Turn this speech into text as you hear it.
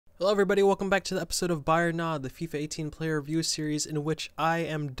Hello everybody, welcome back to the episode of Buy or Not, the FIFA 18 player review series in which I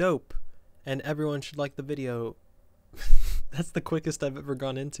am dope and everyone should like the video. That's the quickest I've ever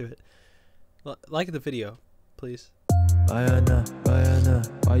gone into it. Like the video, please. Buy or not,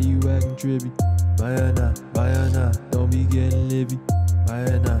 why you acting trippy? Buy or not, don't be getting livy. Buy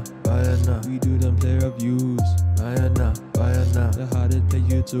or not, we do them player reviews. Buy or not, the hottest play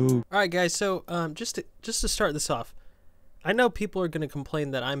YouTube. Alright guys, so just to start this off, I know people are going to complain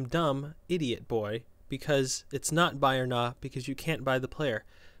that I'm dumb, idiot boy, because it's not buy or not, because you can't buy the player.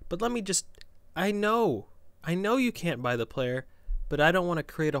 But let me just, I know you can't buy the player, but I don't want to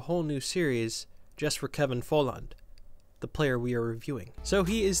create a whole new series just for Knittel Volland, the player we are reviewing. So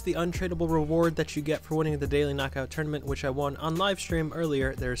he is the untradeable reward that you get for winning the daily knockout tournament, which I won on live stream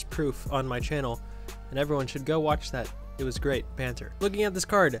earlier. There's proof on my channel, and everyone should go watch that. It was great banter. Looking at this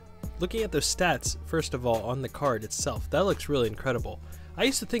card, looking at those stats, first of all, on the card itself, that looks really incredible. I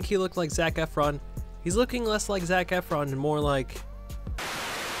used to think he looked like Zac Efron. He's looking less like Zac Efron and more like...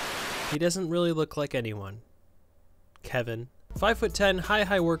 he doesn't really look like anyone. Kevin. 5'10",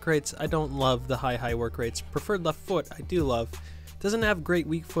 high work rates. I don't love the high work rates. Preferred left foot, I do love. Doesn't have great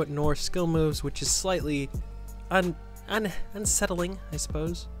weak foot nor skill moves, which is slightly unsettling, I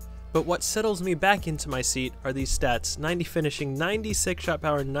suppose. But what settles me back into my seat are these stats: 90 finishing, 96 shot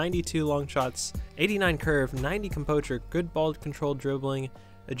power, 92 long shots, 89 curve, 90 composure, good ball control dribbling,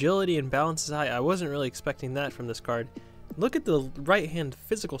 agility and balance is high. I wasn't really expecting that from this card. Look at the right hand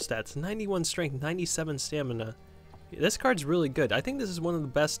physical stats: 91 strength, 97 stamina. This card's really good. I think this is one of the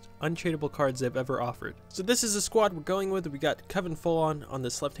best untradeable cards they've ever offered. So this is the squad we're going with. We got Knittel Volland on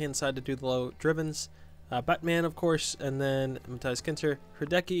this left hand side to do the low drivens. Batman, of course, and then Matthias Ginter.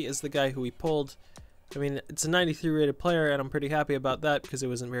 Hradecki is the guy who we pulled. I mean, it's a 93 rated player, and I'm pretty happy about that because it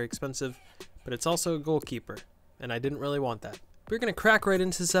wasn't very expensive. But it's also a goalkeeper, and I didn't really want that. We're going to crack right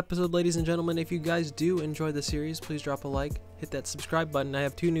into this episode, ladies and gentlemen. If you guys do enjoy the series, please drop a like, hit that subscribe button. I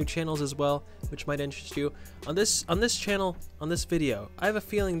have 2 new channels as well, which might interest you. On this channel, on this video, I have a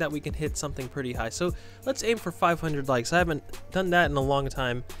feeling that we can hit something pretty high. So let's aim for 500 likes. I haven't done that in a long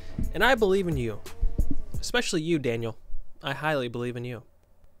time, and I believe in you. Especially you, Daniel. I highly believe in you.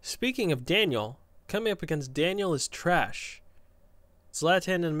 Speaking of Daniel, coming up against Daniel is trash.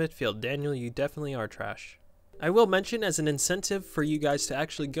 Zlatan in midfield. Daniel, you definitely are trash. I will mention, as an incentive for you guys to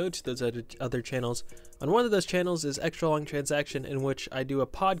actually go to those other channels, on one of those channels is Extra Long Transaction, in which I do a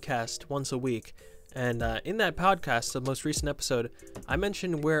podcast once a week. And in that podcast, the most recent episode, I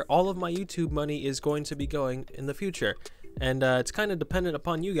mentioned where all of my YouTube money is going to be going in the future. And it's kind of dependent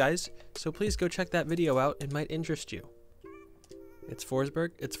upon you guys, so please go check that video out. It might interest you. It's Forsberg.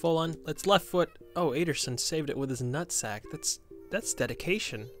 It's Volland. It's left foot. Oh, Ederson saved it with his nutsack. That's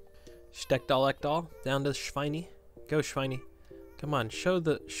dedication. Steckdal Ekdal down to Schweini. Go Schweini. Come on, show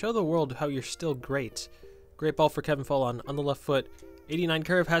the world how you're still great. Great ball for Knittel Volland on the left foot. 89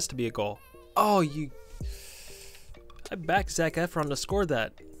 curve has to be a goal. Oh, I backed Zac Efron to score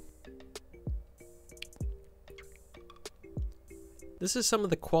that. This is some of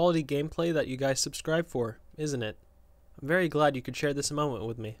the quality gameplay that you guys subscribe for, isn't it? I'm very glad you could share this moment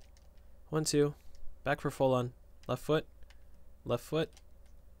with me. 1-2. Back for Volland. Left foot. Left foot.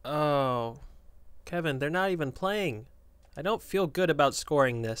 Oh. Kevin, they're not even playing. I don't feel good about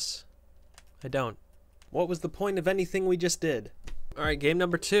scoring this. I don't. What was the point of anything we just did? Alright, game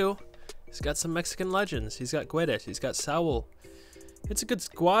number 2. He's got some Mexican legends. He's got Guedes. He's got Saul. It's a good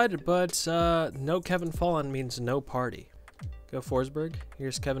squad, but no Knittel Volland means no party. Go Forsberg.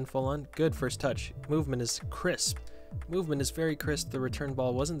 Here's Knittel Volland. Good first touch. Movement is crisp. Movement is very crisp. The return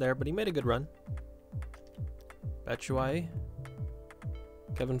ball wasn't there, but he made a good run. Batshuayi.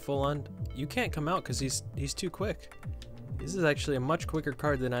 Knittel Volland. You can't come out because he's too quick. This is actually a much quicker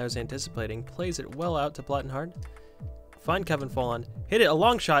card than I was anticipating. Plays it well out to Plattenhardt. Fine, Knittel Volland. Hit it. A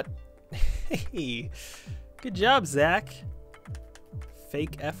long shot. Hey. Good job, Zach.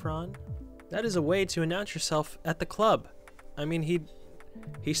 Fake Efron. That is a way to announce yourself at the club. I mean,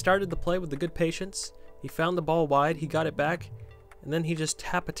 he started the play with a good patience. He found the ball wide, he got it back, and then he just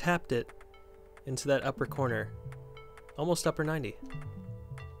tapped it into that upper corner. Almost upper 90.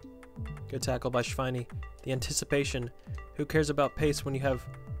 Good tackle by Schweini. The anticipation. Who cares about pace when you have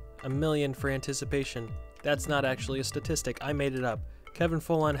a million for anticipation? That's not actually a statistic. I made it up. Knittel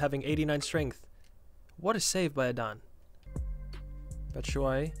Volland having 89 strength. What a save by Adon.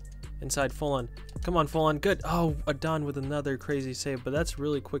 Batshuayi. Inside Volland. Come on, Volland. Good. Oh, Adon with another crazy save, but that's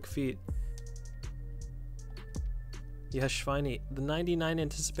really quick feet. Yes, Schweini. The 99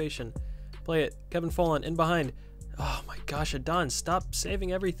 anticipation. Play it. Knittel Volland in behind. Oh my gosh, Adon, stop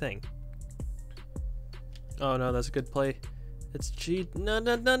saving everything. Oh no, that's a good play. It's Cheech. No,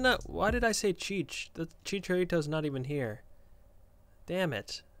 no, no, no. Why did I say Cheech? The Chicharito's not even here. Damn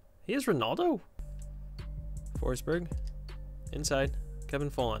it. He is Ronaldo? Forsberg. Inside. Kevin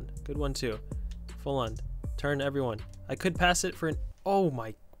Volland. Good one, too. Volland. Turn everyone. I could pass it for an... Oh,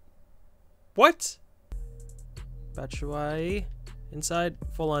 my... What? Batshuayi. Inside.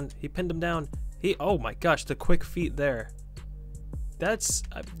 Volland. He pinned him down. Oh, my gosh. The quick feet there.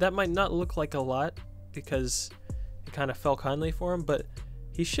 That might not look like a lot because... it kind of fell kindly for him, but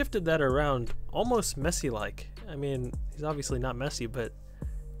he shifted that around almost Messi-like. I mean, he's obviously not Messi, but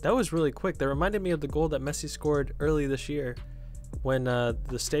that was really quick. That reminded me of the goal that Messi scored early this year when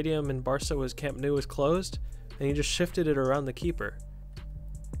the stadium in Barca Camp Nou was closed, and he just shifted it around the keeper.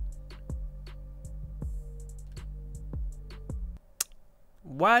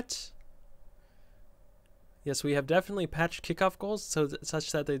 What? Yes, we have definitely patched kickoff goals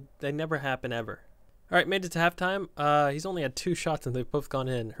such that they never happen ever. Alright, made it to halftime. He's only had 2 shots and they've both gone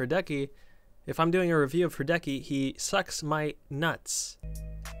in. Hrdecki, if I'm doing a review of Hrdecki, he sucks my nuts.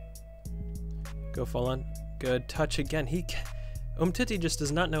 Go Volland. Good touch again. Umtiti just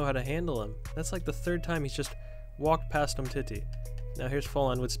does not know how to handle him. That's like the 3rd time he's just walked past Umtiti. Now here's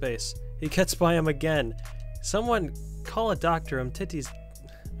Volland with space. He gets by him again. Someone call a doctor. Umtiti's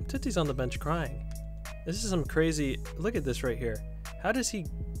on the bench crying. This is some crazy... Look at this right here. How does he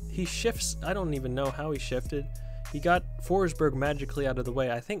shifts? I don't even know how he shifted. He got Forsberg magically out of the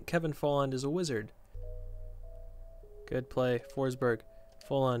way. I think Kevin Volland is a wizard. Good play. Forsberg.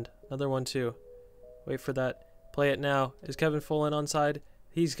 Volland. Another one too. Wait for that. Play it now. Is Kevin Volland onside?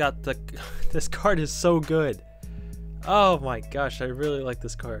 He's got the... This card is so good. Oh my gosh, I really like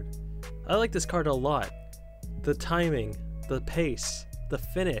this card. I like this card a lot. The timing, the pace, the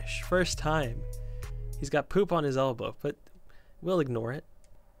finish. First time. He's got poop on his elbow, but we'll ignore it.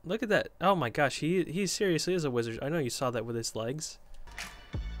 Look at that. Oh my gosh, he seriously is a wizard. I know you saw that with his legs.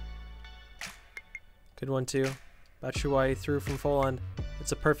 Good one too. Batshuayi through from Volland.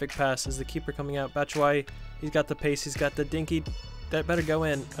 It's a perfect pass. Is the keeper coming out? Batshuayi, he's got the pace, he's got the dinky. That better go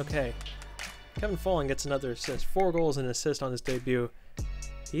in. Okay. Kevin Volland gets another assist. 4 goals and an assist on his debut.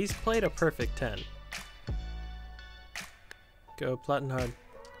 He's played a perfect 10. Go Plattenhard.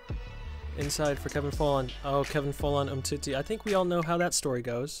 Inside for Kevin Volland. Oh, Kevin Volland, Umtiti. I think we all know how that story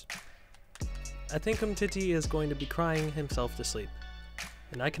goes. I think Umtiti is going to be crying himself to sleep.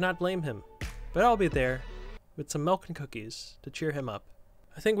 And I cannot blame him. But I'll be there with some milk and cookies to cheer him up.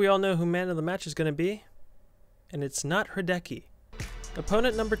 I think we all know who man of the match is going to be. And it's not Hrdecki.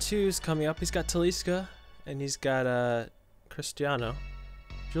 Opponent number 2 is coming up. He's got Talisca. And he's got Cristiano.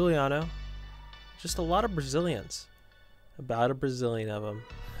 Juliano. Just a lot of Brazilians. About a Brazilian of them.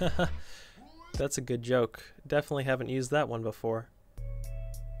 That's a good joke. Definitely haven't used that one before.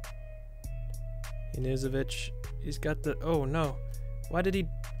 Inuzovic. He's got the... Oh, no. Why did he...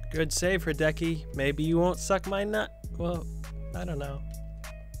 Good save, Hrdecki. Maybe you won't suck my nut. Well, I don't know.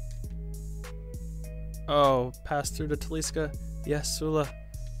 Oh, pass through to Talisca. Yes, Sula.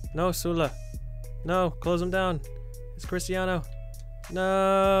 No, Sula. No, close him down. It's Cristiano.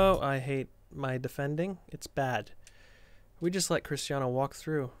 No, I hate my defending. It's bad. We just let Cristiano walk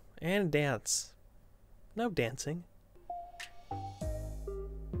through and dance. No dancing.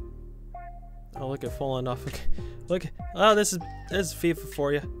 Oh, look at Volland off. Look. Oh, this is FIFA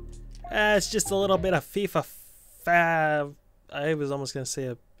for you. It's just a little bit of FIFA fab. I was almost gonna say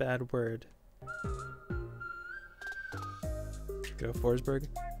a bad word. Go Forsberg.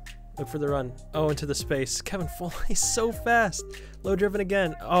 Look for the run. Oh, into the space. Kevin Volland, he's so fast. Low driven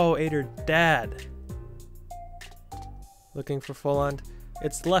again. Oh, Ader dad. Looking for Volland.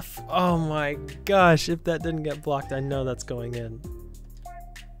 It's left. Oh my gosh. If that didn't get blocked, I know that's going in.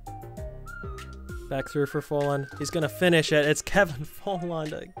 Back through for Volland. He's going to finish it. It's Kevin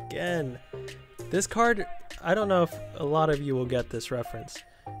Volland again. This card, I don't know if a lot of you will get this reference,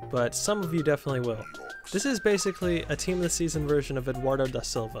 but some of you definitely will. This is basically a Team of the Season version of Eduardo da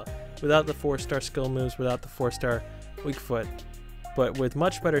Silva, without the 4-star skill moves, without the 4-star weak foot, but with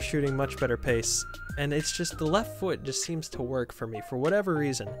much better shooting, much better pace. And it's just the left foot just seems to work for me for whatever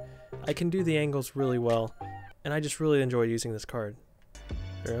reason. I can do the angles really well, and I just really enjoy using this card.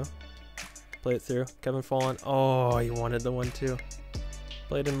 Through. Play it through. Kevin Volland. Oh, he wanted the 1-2.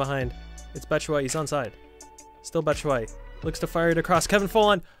 Play it in behind. It's Batshuayi. He's onside. Still Batshuayi. Looks to fire it across. Kevin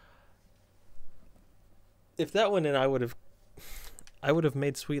Volland. If that went in, I would have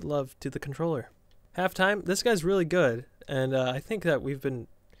made sweet love to the controller. Halftime. This guy's really good, and I think that we've been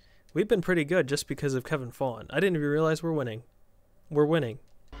pretty good just because of Kevin Volland. I didn't even realize we're winning. We're winning.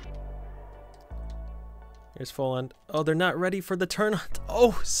 Here's Volland. Oh, they're not ready for the turn on.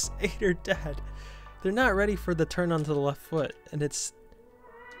 Oh, Sater dad. They're not ready for the turn onto the left foot, and it's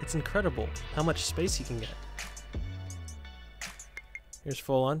incredible how much space he can get. Here's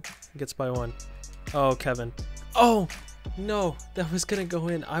Volland, gets by one. Oh, Kevin. Oh, no, that was gonna go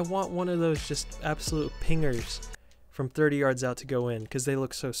in. I want one of those just absolute pingers from 30 yards out to go in, because they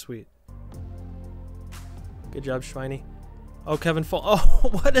look so sweet. Good job, Schweini. Oh, Kevin Oh,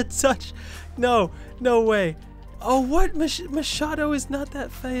 what a touch. No, no way. Oh, what? Machado is not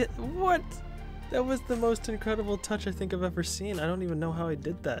that fast. What? That was the most incredible touch I think I've ever seen. I don't even know how he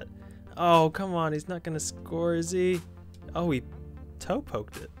did that. Oh, come on. He's not going to score, is he? Oh, he toe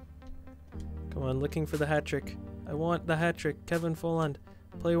poked it. Come on, looking for the hat trick. I want the hat trick. Kevin Volland.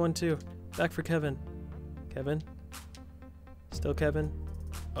 Play 1-2. Back for Kevin. Kevin. Still Kevin.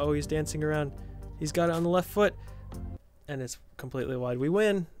 Oh, he's dancing around. He's got it on the left foot. And it's completely wide. We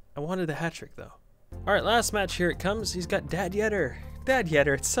win. I wanted the hat trick, though. All right, last match. Here it comes. He's got Dad Yetter. Dad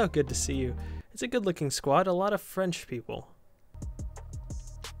Yetter, it's so good to see you. It's a good-looking squad. A lot of French people.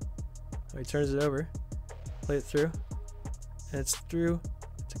 Oh, he turns it over. Play it through. And it's through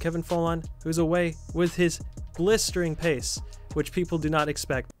to Kevin Volland, who's away with his blistering pace, which people do not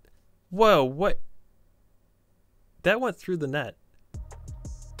expect. Whoa, what? That went through the net.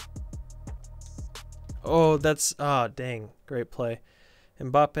 Oh, that's... Ah, dang. Great play.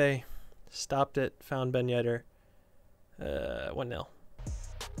 Mbappe stopped it, found Ben Yedder. 1-0.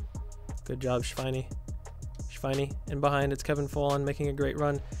 Good job, Schweini. Schweini in behind. It's Kevin Volland making a great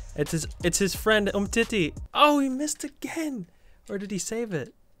run. It's his friend Umtiti. Oh, he missed again. Or did he save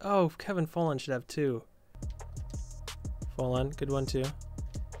it? Oh, Kevin Volland should have 2. Volland, good 1-2.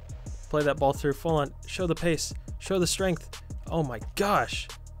 Play that ball through. Volland, show the pace. Show the strength. Oh my gosh.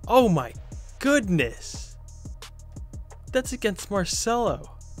 Oh my goodness. That's against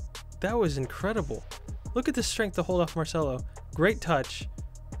Marcelo. That was incredible. Look at the strength to hold off Marcelo. Great touch.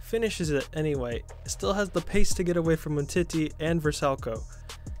 Finishes it anyway. Still has the pace to get away from Umtiti and Versalco.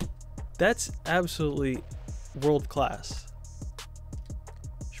 That's absolutely world class.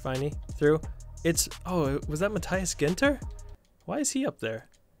 Schweini through. It's... Oh, was that Matthias Ginter? Why is he up there?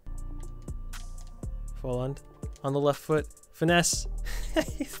 Volland on the left foot. Finesse.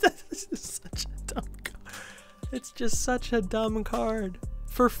 This is such a dumb card. It's just such a dumb card.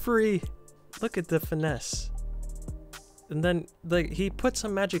 For free. Look at the finesse. And then he put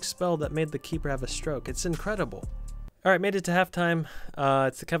some magic spell that made the keeper have a stroke. It's incredible. All right, made it to halftime.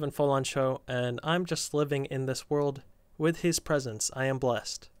 It's the Kevin Volland show, and I'm just living in this world with his presence. I am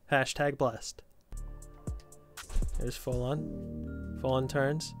blessed. Hashtag blessed. Here's Volland. Volland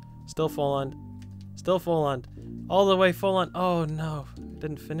turns. Still Volland. Still Volland. All the way Volland. Oh no,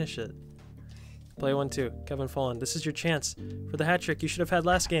 didn't finish it. Play 1-2. Kevin Volland. This is your chance for the hat trick you should have had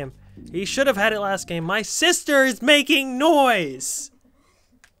last game. He should have had it last game. My sister is making noise.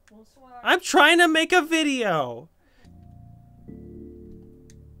 I'm trying to make a video.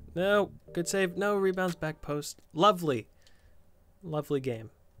 No. Good save. No. Rebounds back post. Lovely. Lovely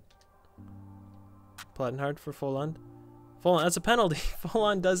game. Plattenhard for Volland. Volland. That's a penalty.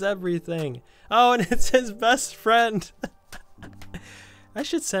 Volland does everything. Oh, and it's his best friend. I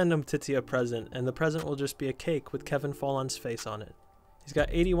should send Umtiti a present, and the present will just be a cake with Kevin Volland's face on it. He's got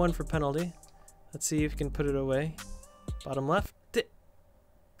 81 for penalty. Let's see if he can put it away. Bottom left.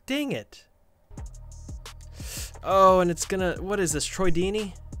 Dang it. Oh, and it's gonna... What is this, Troy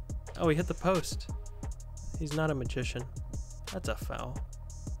Deeney? Oh, he hit the post. He's not a magician. That's a foul.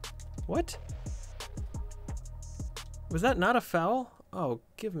 What? Was that not a foul? Oh,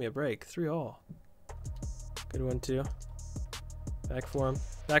 give me a break. 3-all. Good 1-2. Back for him.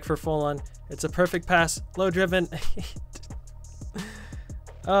 Back for Volland. It's a perfect pass. Low driven.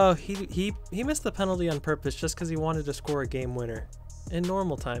 Oh, he missed the penalty on purpose just because he wanted to score a game winner in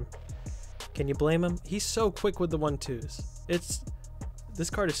normal time. Can you blame him? He's so quick with the 1-2s. This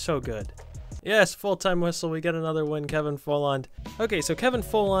card is so good. Yes, full-time whistle. We get another win, Kevin Volland. Okay, so Kevin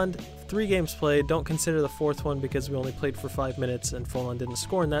Volland, 3 games played. Don't consider the 4th one because we only played for 5 minutes and Volland didn't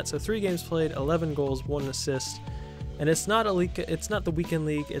score in that. So 3 games played, 11 goals, 1 assist. And it's not a league, it's not the weekend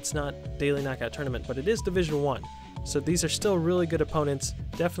league, it's not daily knockout tournament, but it is Division 1. So these are still really good opponents.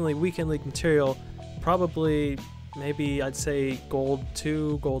 Definitely weekend league material. Probably, maybe I'd say gold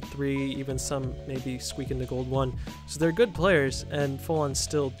 2, gold 3, even some maybe squeak into gold 1. So they're good players, and Volland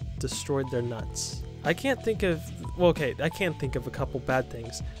still destroyed their nuts. I can't think of, well, okay, I can't think of a couple bad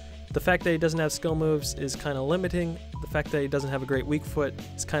things. The fact that he doesn't have skill moves is kind of limiting. The fact that he doesn't have a great weak foot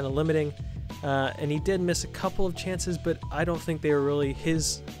is kind of limiting. And he did miss a couple of chances, but I don't think they were really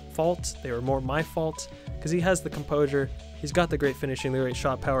his fault. They were more my fault because he has the composure. He's got the great finishing, the great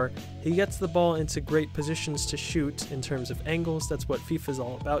shot power. He gets the ball into great positions to shoot in terms of angles. That's what FIFA is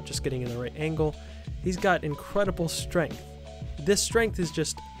all about, just getting in the right angle. he's got incredible strength. This strength is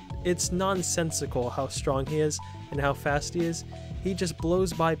just, it's nonsensical how strong he is and how fast he is. He just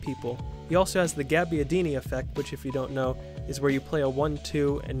blows by people. He also has the Gabbiadini effect, which if you don't know, is where you play a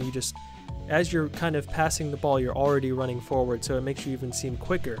 1-2 and you just, as you're kind of passing the ball, you're already running forward, so it makes you even seem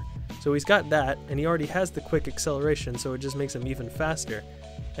quicker. So he's got that, and he already has the quick acceleration, so it just makes him even faster.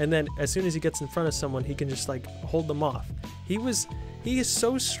 And then as soon as he gets in front of someone, he can just like hold them off. He is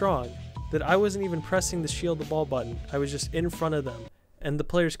so strong that I wasn't even pressing the shield the ball button. I was just in front of them, and the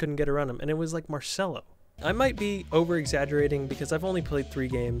players couldn't get around him, and it was like Marcelo. I might be over-exaggerating because I've only played 3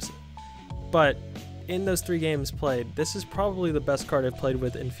 games, but in those 3 games played, this is probably the best card I've played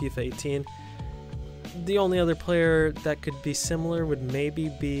with in FIFA 18. The only other player that could be similar would maybe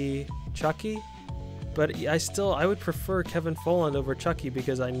be Chucky, but I would prefer Kevin Volland over Chucky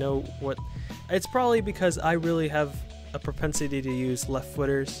because I know what... It's probably because I really have a propensity to use left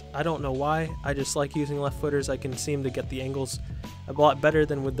footers. I don't know why, I just like using left footers. I can seem to get the angles a lot better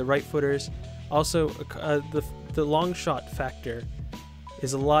than with the right footers. Also, the long shot factor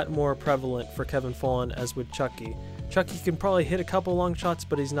is a lot more prevalent for Kevin Volland as with Chucky. Chucky can probably hit a couple long shots,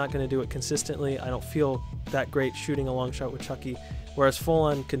 but he's not going to do it consistently. I don't feel that great shooting a long shot with Chucky, whereas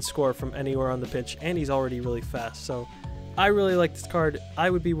Volland can score from anywhere on the pitch, and he's already really fast. So I really like this card. I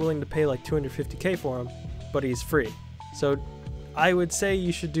would be willing to pay like 250k for him, but he's free. So I would say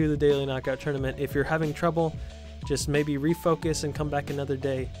you should do the daily knockout tournament. If you're having trouble, just maybe refocus and come back another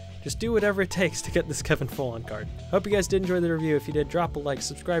day. Just do whatever it takes to get this Kevin Volland card. Hope you guys did enjoy the review. If you did, drop a like,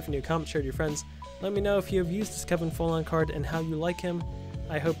 subscribe for new, comment, share with your friends. Let me know if you have used this Kevin Volland card and how you like him.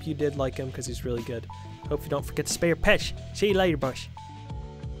 I hope you did like him because he's really good. Hope you don't forget to spare your pitch. See you later, Bush.